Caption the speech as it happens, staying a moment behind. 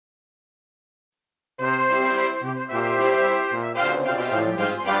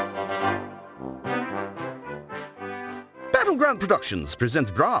Underground Productions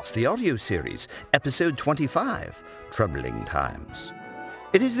presents Brass, the audio series, episode 25, Troubling Times.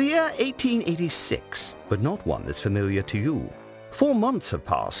 It is the year 1886, but not one that's familiar to you. 4 months have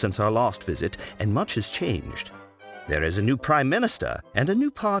passed since our last visit, and much has changed. There is a new Prime Minister and a new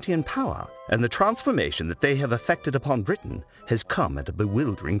party in power, and the transformation that they have effected upon Britain has come at a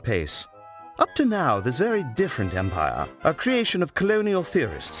bewildering pace. Up to now, this very different empire, a creation of colonial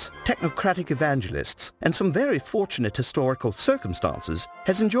theorists, technocratic evangelists, and some very fortunate historical circumstances,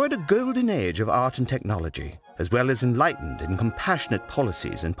 has enjoyed a golden age of art and technology, as well as enlightened and compassionate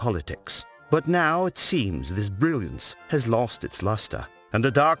policies and politics. But now it seems this brilliance has lost its luster, and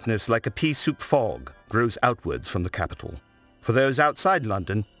a darkness like a pea-soup fog grows outwards from the capital. For those outside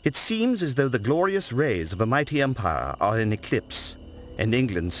London, it seems as though the glorious rays of a mighty empire are in eclipse, and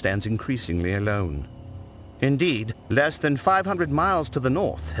England stands increasingly alone. Indeed, less than 500 miles to the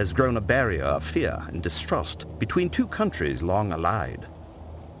north has grown a barrier of fear and distrust between two countries long allied.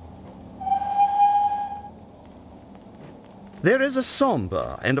 There is a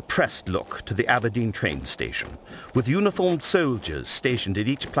sombre and oppressed look to the Aberdeen train station, with uniformed soldiers stationed at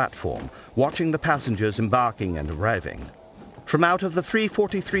each platform, watching the passengers embarking and arriving. From out of the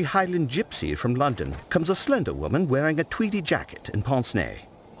 343 Highland Gypsy from London comes a slender woman wearing a tweedy jacket and pince-nez.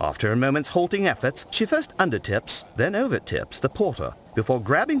 After a moment's halting efforts, she first undertips, then overtips the porter before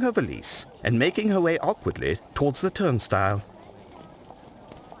grabbing her valise and making her way awkwardly towards the turnstile.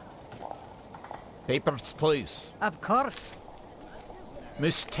 Papers, please. Of course.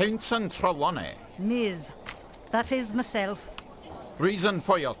 Miss Townsend Trelawney. Ms. That is myself. Reason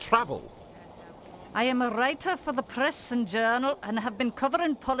for your travel? I am a writer for the Press and Journal and have been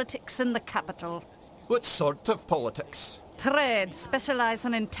covering politics in the capital. What sort of politics? Trade,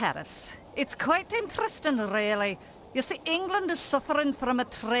 specialising in tariffs. It's quite interesting, really. You see, England is suffering from a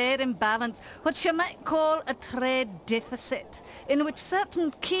trade imbalance, what you might call a trade deficit, in which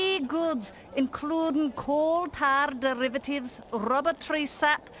certain key goods, including coal tar derivatives, rubber tree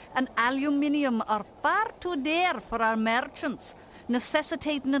sap, and aluminium, are far too dear for our merchants,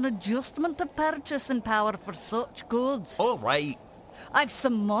 necessitating an adjustment of purchasing power for such goods. All right. I've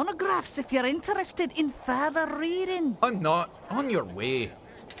some monographs if you're interested in further reading. I'm not. On your way.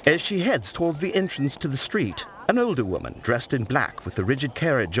 As she heads towards the entrance to the street, an older woman dressed in black with the rigid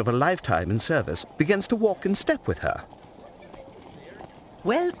carriage of a lifetime in service begins to walk in step with her.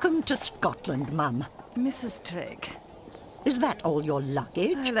 Welcome to Scotland, Mum. Mrs. Drake. Is that all your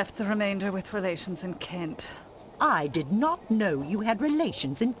luggage? I left the remainder with relations in Kent. I did not know you had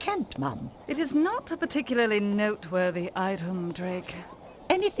relations in Kent, Mum. It is not a particularly noteworthy item, Drake.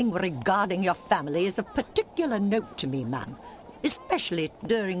 Anything regarding your family is of particular note to me, Mum, especially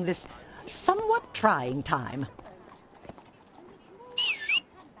during this somewhat trying time.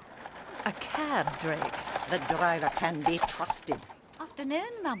 A cab, Drake. The driver can be trusted. Afternoon,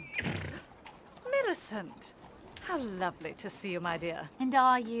 Mum. Millicent. How lovely to see you, my dear. And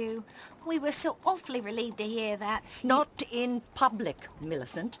are you? We were so awfully relieved to hear that. Not in public,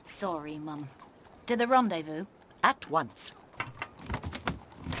 Millicent. Sorry, Mum. To the rendezvous? At once.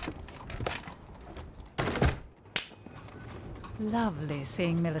 Lovely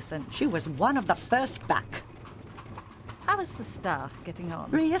seeing Millicent. She was one of the first back. How is the staff getting on?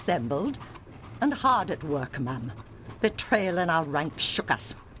 Reassembled and hard at work, Ma'am. Betrayal in our ranks shook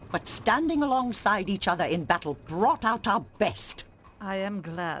us, but standing alongside each other in battle brought out our best. I am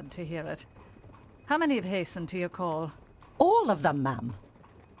glad to hear it. How many have hastened to your call? All of them, Ma'am.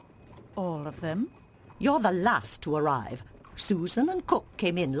 All of them? You're the last to arrive. Susan and Cook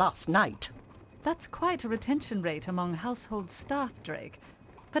came in last night. That's quite a retention rate among household staff, Drake.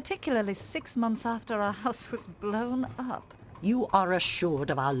 Particularly 6 months after our house was blown up. You are assured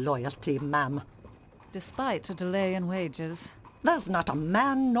of our loyalty, Ma'am. Despite a delay in wages. There's not a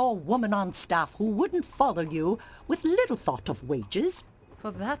man nor woman on staff who wouldn't follow you with little thought of wages.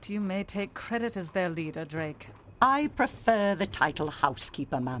 For that you may take credit as their leader, Drake. I prefer the title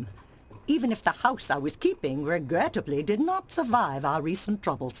housekeeper, Ma'am, even if the house I was keeping regrettably did not survive our recent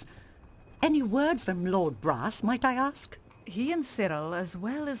troubles. Any word from Lord Brass, might I ask? He and Cyril, as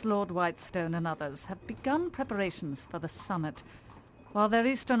well as Lord Whitestone and others, have begun preparations for the summit, while their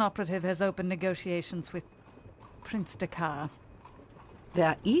eastern operative has opened negotiations with Prince Dakar.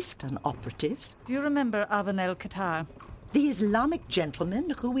 They're Eastern operatives? Do you remember Aban el-Qatar? The Islamic gentleman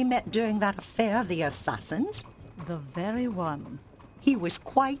who we met during that affair of the assassins? The very one. He was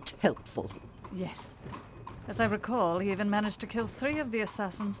quite helpful. Yes. As I recall, he even managed to kill 3 of the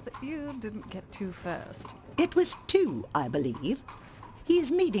assassins that you didn't get to first. It was 2, I believe. He is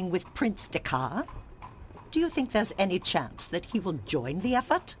meeting with Prince Dakar. Do you think there's any chance that he will join the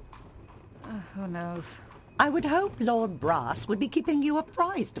effort? Who knows? I would hope Lord Brass would be keeping you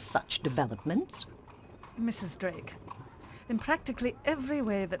apprised of such developments. Mrs. Drake, in practically every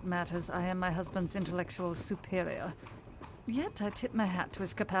way that matters, I am my husband's intellectual superior. Yet I tip my hat to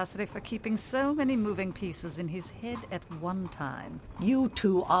his capacity for keeping so many moving pieces in his head at one time. You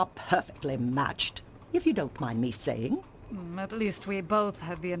two are perfectly matched, if you don't mind me saying. At least we both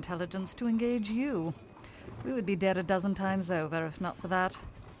had the intelligence to engage you. We would be dead a dozen times over if not for that.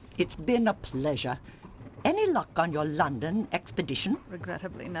 It's been a pleasure. Any luck on your London expedition?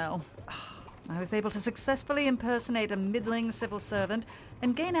 Regrettably, no. I was able to successfully impersonate a middling civil servant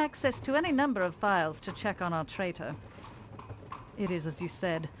and gain access to any number of files to check on our traitor. It is as you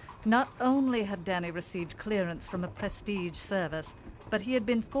said. Not only had Danny received clearance from a prestige service, but he had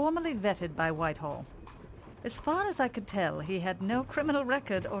been formally vetted by Whitehall. As far as I could tell, he had no criminal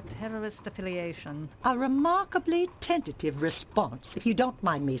record or terrorist affiliation. A remarkably tentative response, if you don't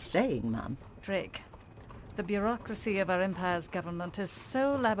mind me saying, ma'am. Drake, the bureaucracy of our empire's government is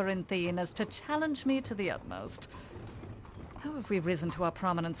so labyrinthine as to challenge me to the utmost. How have we risen to our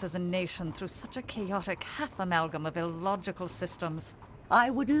prominence as a nation through such a chaotic half-amalgam of illogical systems? I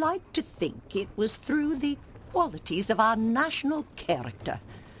would like to think it was through the qualities of our national character.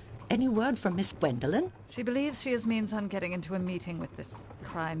 Any word from Miss Gwendolen? She believes she has means on getting into a meeting with this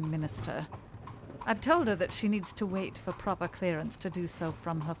Prime Minister. I've told her that she needs to wait for proper clearance to do so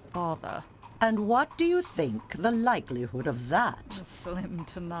from her father. And what do you think the likelihood of that? Slim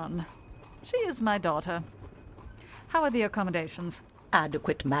to none. She is my daughter. How are the accommodations?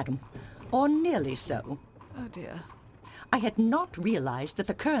 Adequate, madam. Or nearly so. Oh, dear. I had not realized that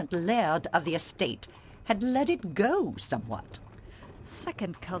the current laird of the estate had let it go somewhat.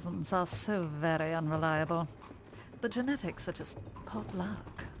 Second cousins are so very unreliable. The genetics are just pot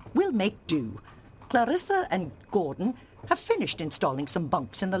luck. We'll make do. Clarissa and Gordon have finished installing some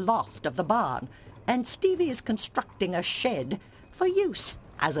bunks in the loft of the barn, and Stevie is constructing a shed for use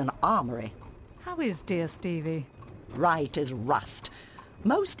as an armory. How is dear Stevie? Right as rust.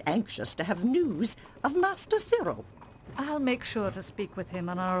 Most anxious to have news of Master Cyril. I'll make sure to speak with him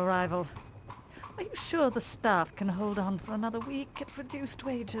on our arrival. Are you sure the staff can hold on for another week at reduced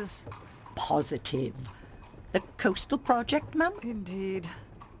wages? Positive. The coastal project, ma'am? Indeed.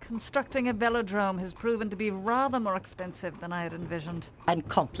 Constructing a velodrome has proven to be rather more expensive than I had envisioned. And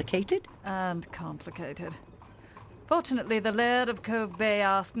complicated? And complicated. Fortunately, the Laird of Cove Bay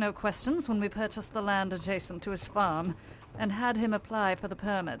asked no questions when we purchased the land adjacent to his farm and had him apply for the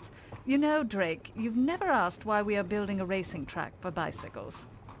permits. You know, Drake, you've never asked why we are building a racing track for bicycles.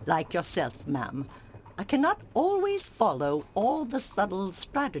 Like yourself, ma'am. I cannot always follow all the subtle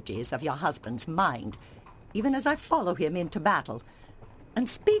strategies of your husband's mind, even as I follow him into battle. And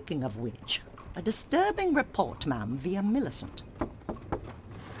speaking of which, a disturbing report, ma'am, via Millicent.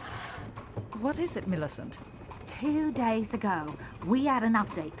 What is it, Millicent? 2 days ago, we had an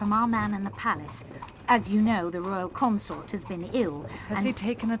update from our man in the palace. As you know, the royal consort has been ill. Has he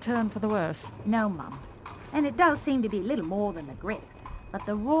taken a turn for the worse? No, Mum. And it does seem to be little more than a grip. But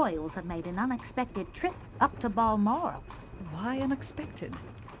the royals have made an unexpected trip up to Balmoral. Why unexpected?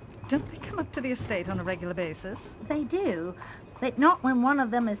 Don't they come up to the estate on a regular basis? They do, but not when one of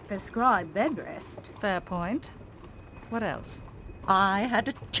them is prescribed bed rest. Fair point. What else? I had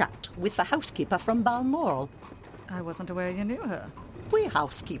a chat with the housekeeper from Balmoral. I wasn't aware you knew her. We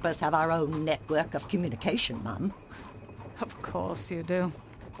housekeepers have our own network of communication, ma'am. Of course you do.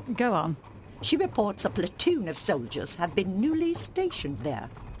 Go on. She reports a platoon of soldiers have been newly stationed there,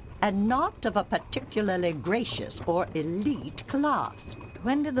 and not of a particularly gracious or elite class.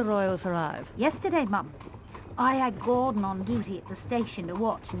 When did the royals arrive? Yesterday, Mum. I had Gordon on duty at the station to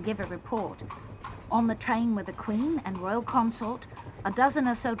watch and give a report. On the train were the Queen and Royal Consort, a dozen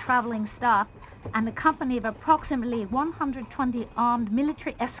or so travelling staff, and a company of approximately 120 armed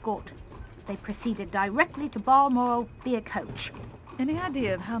military escort. They proceeded directly to Balmoral via coach. Any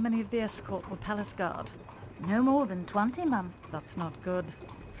idea of how many of the escort were palace guard? No more than 20, Mum. That's not good.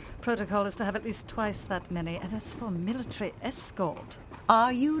 Protocol is to have at least twice that many, and as for military escort...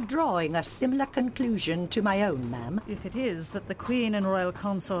 Are you drawing a similar conclusion to my own, ma'am? If it is that the Queen and Royal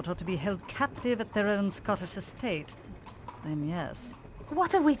Consort are to be held captive at their own Scottish estate, then yes.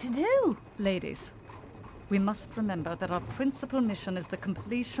 What are we to do? Ladies, we must remember that our principal mission is the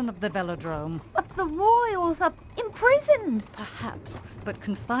completion of the velodrome. But the royals are imprisoned. Perhaps, but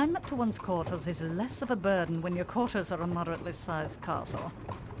confinement to one's quarters is less of a burden when your quarters are a moderately sized castle.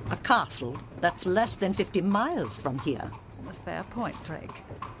 A castle that's less than 50 miles from here. A fair point, Drake.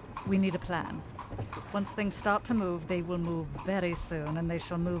 We need a plan. Once things start to move, they will move very soon, and they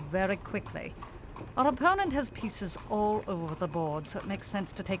shall move very quickly. Our opponent has pieces all over the board, so it makes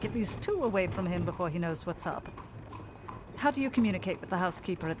sense to take at least 2 away from him before he knows what's up. How do you communicate with the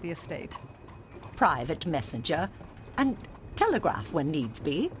housekeeper at the estate? Private messenger and telegraph when needs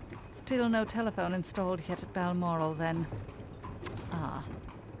be. Still no telephone installed yet at Balmoral, then. Ah.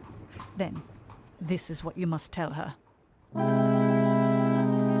 Then, this is what you must tell her.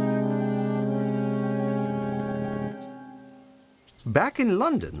 Back in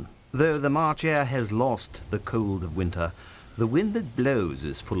London, though the March air has lost the cold of winter, the wind that blows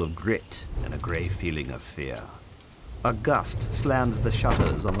is full of grit and a grey feeling of fear. A gust slams the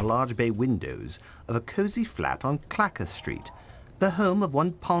shutters on the large bay windows of a cosy flat on Clacker Street, the home of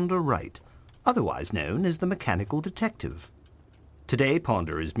one Ponder Wright, otherwise known as the mechanical detective. Today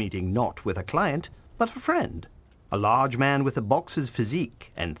Ponder is meeting not with a client, but a friend, a large man with a boxer's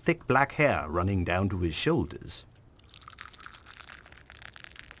physique and thick black hair running down to his shoulders.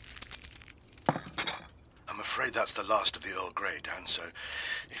 I'm afraid that's the last of the Earl Grey, Dan, so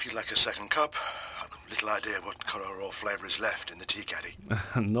if you'd like a second cup, I've little idea what colour or flavour is left in the tea caddy.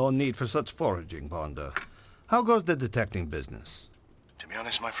 No need for such foraging, Ponder. How goes the detecting business? To be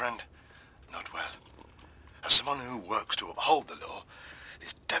honest, my friend, not well. As someone who works to uphold the law,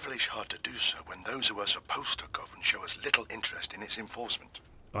 it's devilish hard to do so when those who are supposed to govern show as little interest in its enforcement.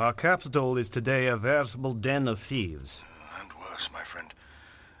 Our capital is today a veritable den of thieves. And worse, my friend.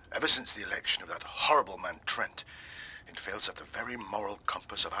 Ever since the election of that horrible man Trent, it feels that the very moral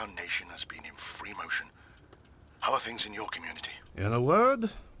compass of our nation has been in free motion. How are things in your community? In a word,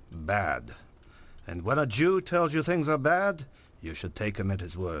 bad. And when a Jew tells you things are bad, you should take him at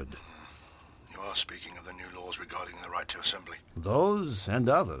his word. You are speaking of the new laws regarding the right to assembly. Those and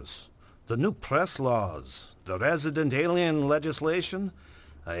others. The new press laws, the resident alien legislation.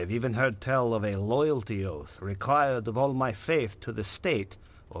 I have even heard tell of a loyalty oath required of all my faith to the state,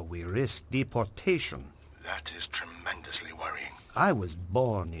 or we risk deportation. That is tremendously worrying. I was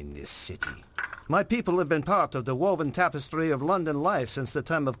born in this city. My people have been part of the woven tapestry of London life since the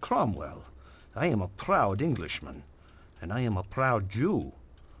time of Cromwell. I am a proud Englishman, and I am a proud Jew.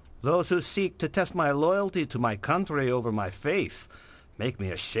 Those who seek to test my loyalty to my country over my faith make me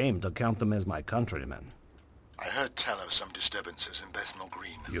ashamed to count them as my countrymen. I heard tell of some disturbances in Bethnal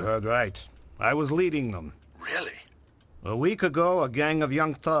Green. You heard right. I was leading them. Really? A week ago, a gang of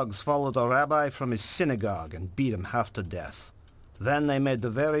young thugs followed a rabbi from his synagogue and beat him half to death. Then they made the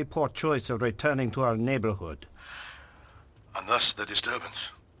very poor choice of returning to our neighborhood. And thus the disturbance.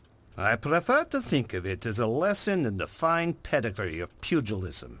 I prefer to think of it as a lesson in the fine pedigree of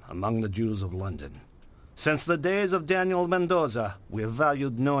pugilism among the Jews of London. Since the days of Daniel Mendoza, we've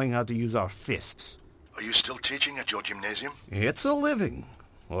valued knowing how to use our fists. Are you still teaching at your gymnasium? It's a living.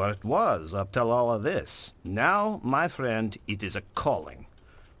 Or it was up till all of this. Now, my friend, it is a calling.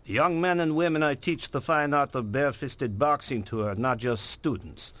 The young men and women I teach the fine art of bare-fisted boxing to are not just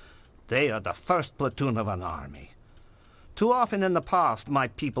students. They are the first platoon of an army. Too often in the past, my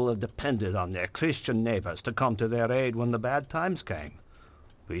people have depended on their Christian neighbors to come to their aid when the bad times came.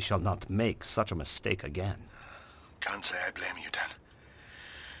 We shall not make such a mistake again. Can't say I blame you, Dan.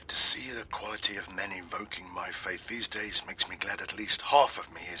 To see the quality of men evoking my faith these days makes me glad at least half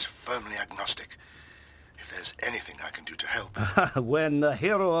of me is firmly agnostic. If there's anything I can do to help... When the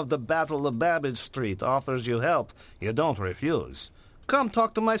hero of the Battle of Babbage Street offers you help, you don't refuse. Come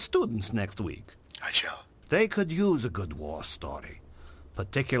talk to my students next week. I shall. They could use a good war story,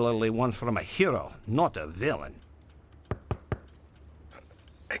 particularly one from a hero, not a villain.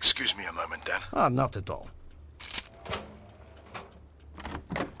 Excuse me a moment, Dan. Not at all.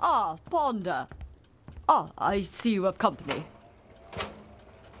 Ah, Ponder. I see you have company.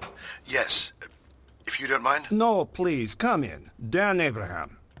 Yes, if you don't mind. No, please, come in. Dan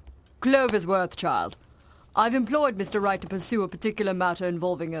Abraham. Clovis Worthchild. I've employed Mr. Wright to pursue a particular matter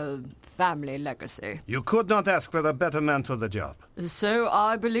involving a family legacy. You could not ask for a better man for the job. So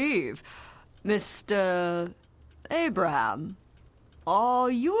I believe. Mr. Abraham, are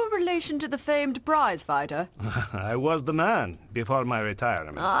you a relation to the famed prize fighter? I was the man before my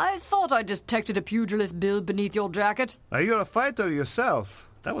retirement. I thought I detected a pugilist build beneath your jacket. Are you a fighter yourself?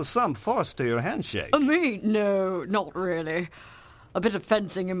 That was some force to your handshake. Me? No, not really. A bit of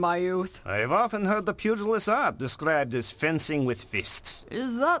fencing in my youth. I've often heard the pugilist art described as fencing with fists.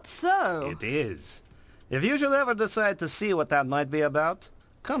 Is that so? It is. If you should ever decide to see what that might be about,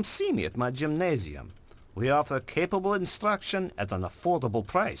 come see me at my gymnasium. We offer capable instruction at an affordable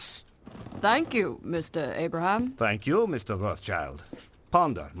price. Thank you, Mr. Abraham. Thank you, Mr. Rothschild.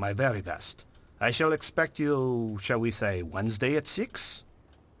 Ponder, my very best. I shall expect you, shall we say, Wednesday at 6?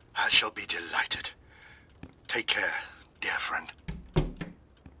 I shall be delighted. Take care, dear friend.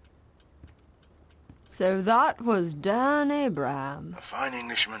 So that was Dan Abraham. A fine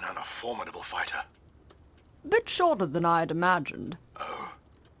Englishman and a formidable fighter. Bit shorter than I had imagined. Oh,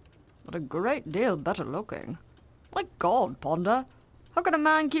 But a great deal better looking. My God, Ponder. How can a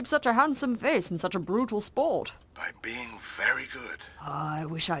man keep such a handsome face in such a brutal sport? by being very good. I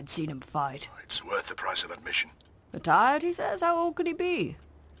wish I'd seen him fight. It's worth the price of admission. Retired, he says? How old could he be?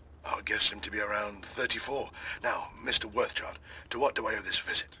 I'll guess him to be around 34. Now, Mr. Worthchild, to what do I owe this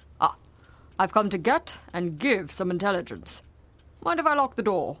visit? I've come to get and give some intelligence. Mind if I lock the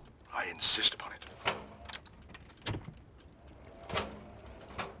door? I insist upon it.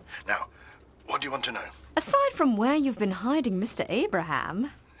 Now, what do you want to know? Aside from where you've been hiding Mr. Abraham...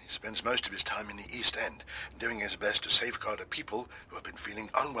 He spends most of his time in the East End, doing his best to safeguard a people who have been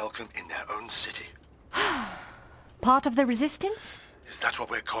feeling unwelcome in their own city. Part of the resistance? Is that what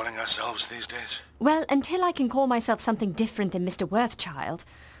we're calling ourselves these days? Well, until I can call myself something different than Mr. Worthchild...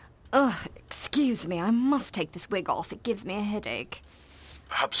 excuse me, I must take this wig off. It gives me a headache.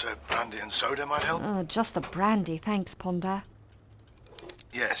 Perhaps a brandy and soda might help? Just the brandy, thanks, Ponder.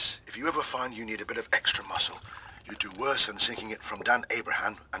 Yes, if you ever find you need a bit of extra muscle, you do worse than sinking it from Dan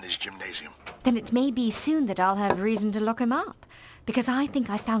Abraham and his gymnasium. Then it may be soon that I'll have reason to look him up, because I think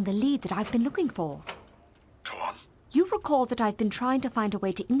I found the lead that I've been looking for. Go on. You recall that I've been trying to find a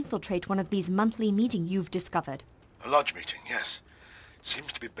way to infiltrate one of these monthly meetings you've discovered. A lodge meeting, yes.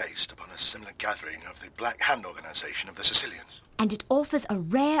 Seems to be based upon a similar gathering of the Black Hand Organization of the Sicilians. And it offers a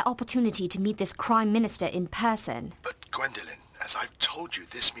rare opportunity to meet this crime minister in person. But, Gwendolen, as I've told you,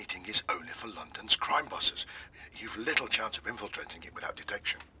 this meeting is only for London's crime bosses. You've little chance of infiltrating it without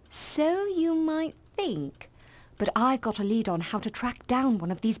detection. So you might think. But I've got a lead on how to track down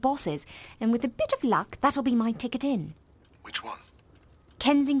one of these bosses, and with a bit of luck, that'll be my ticket in. Which one?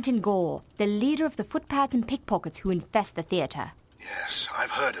 Kensington Gore, the leader of the footpads and pickpockets who infest the theatre. Yes,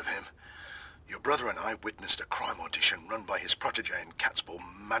 I've heard of him. Your brother and I witnessed a crime audition run by his protégé in Catesby,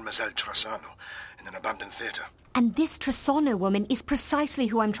 Mademoiselle Tressano, in an abandoned theatre. And this Tressano woman is precisely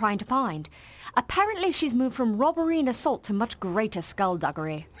who I'm trying to find. Apparently she's moved from robbery and assault to much greater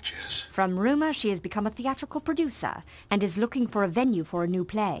skullduggery. Which is? From rumour, she has become a theatrical producer and is looking for a venue for a new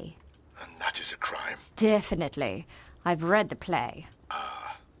play. And that is a crime? Definitely. I've read the play.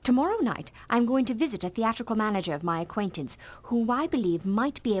 Tomorrow night, I'm going to visit a theatrical manager of my acquaintance, who I believe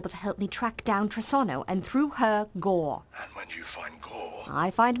might be able to help me track down Tressano and, through her, Gore. And when you find Gore... I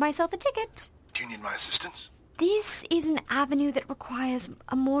find myself a ticket. Do you need my assistance? This is an avenue that requires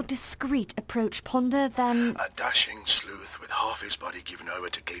a more discreet approach, Ponder, than... A dashing sleuth with half his body given over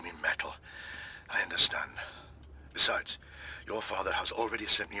to gaming metal. I understand. Besides, your father has already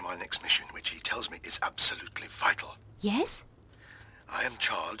sent me my next mission, which he tells me is absolutely vital. Yes? I am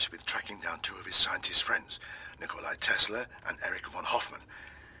charged with tracking down two of his scientist friends, Nikolai Tesla and Erich von Hoffmann.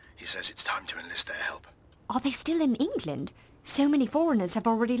 He says it's time to enlist their help. Are they still in England? So many foreigners have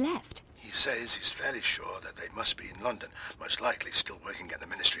already left. He says he's fairly sure that they must be in London, most likely still working at the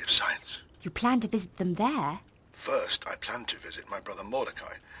Ministry of Science. You plan to visit them there? First, I plan to visit my brother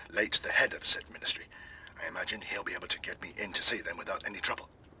Mordecai, late the head of said ministry. I imagine he'll be able to get me in to see them without any trouble.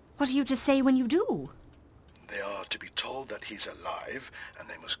 What are you to say when you do? They are to be told that he's alive, and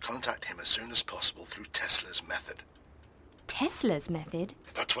they must contact him as soon as possible through Tesla's method. Tesla's method?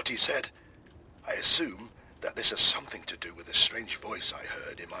 That's what he said. I assume that this has something to do with the strange voice I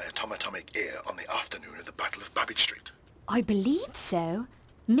heard in my automatomic ear on the afternoon of the Battle of Babbage Street. I believe so.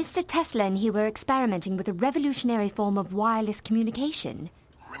 Mr. Tesla and he were experimenting with a revolutionary form of wireless communication.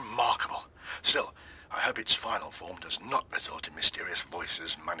 Remarkable. Still, I hope its final form does not result in mysterious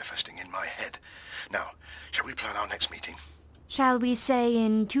voices manifesting in my head. Now, shall we plan our next meeting? Shall we say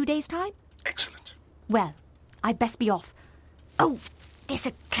in 2 days' time? Excellent. Well, I'd best be off. Oh, this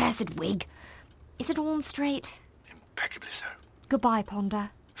accursed wig. Is it all straight? Impeccably so. Goodbye, Ponder.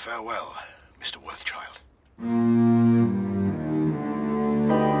 Farewell, Mr. Worthchild.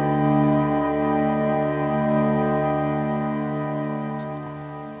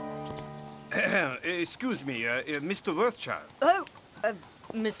 Excuse me, Mr. Worthchild. Oh,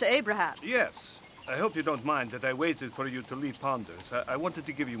 Mr. Abraham. Yes. I hope you don't mind that I waited for you to leave Ponders. I wanted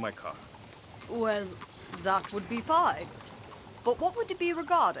to give you my card. Well, that would be fine. But what would it be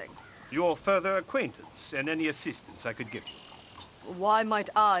regarding? Your further acquaintance and any assistance I could give you. Why might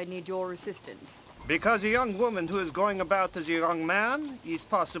I need your assistance? Because a young woman who is going about as a young man is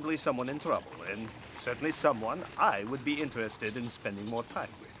possibly someone in trouble, and certainly someone I would be interested in spending more time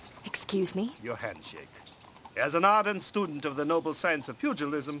with. Excuse me? Your handshake. As an ardent student of the noble science of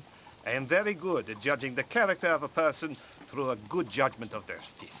pugilism, I am very good at judging the character of a person through a good judgment of their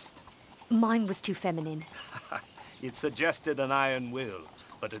fist. Mine was too feminine. It suggested an iron will,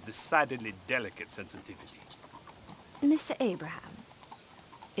 but a decidedly delicate sensitivity. Mr. Abraham,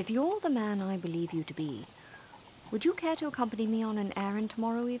 if you're the man I believe you to be, would you care to accompany me on an errand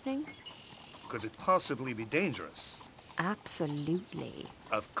tomorrow evening? Could it possibly be dangerous? Absolutely.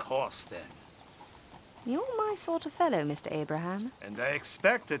 Of course, then. You're my sort of fellow, Mr. Abraham. And I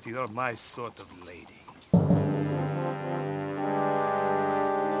expect that you're my sort of lady.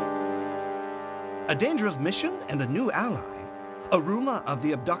 A dangerous mission and a new ally? A rumor of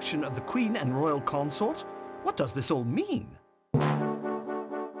the abduction of the Queen and Royal Consort? What does this all mean?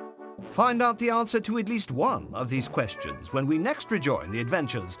 Find out the answer to at least one of these questions when we next rejoin the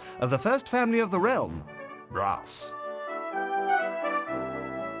adventures of the first family of the realm, Brass.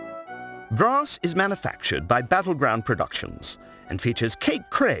 Brass is manufactured by Battleground Productions and features Kate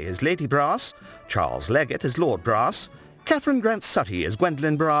Cray as Lady Brass, Charles Leggett as Lord Brass, Catherine Grant Sutty as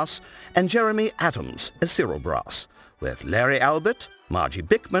Gwendolyn Brass, and Jeremy Adams as Cyril Brass, with Larry Albert, Margie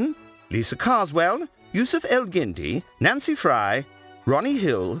Bickman, Lisa Carswell, Yusuf El Guindy, Nancy Fry, Ronnie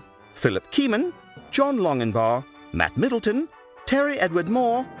Hill, Philip Keeman, John Longenbaugh, Matt Middleton, Terry Edward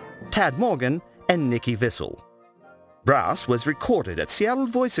Moore, Tad Morgan, and Nikki Vissel. Brass was recorded at Seattle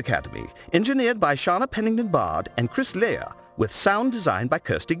Voice Academy, engineered by Shauna Pennington Bard and Chris Leah, with sound designed by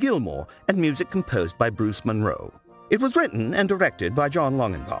Kirsty Gilmore and music composed by Bruce Monroe. It was written and directed by John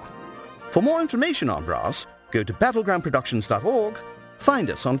Longenbaugh. For more information on Brass, go to battlegroundproductions.org, find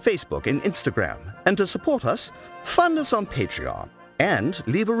us on Facebook and Instagram, and to support us, fund us on Patreon, and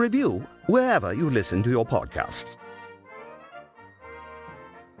leave a review wherever you listen to your podcasts.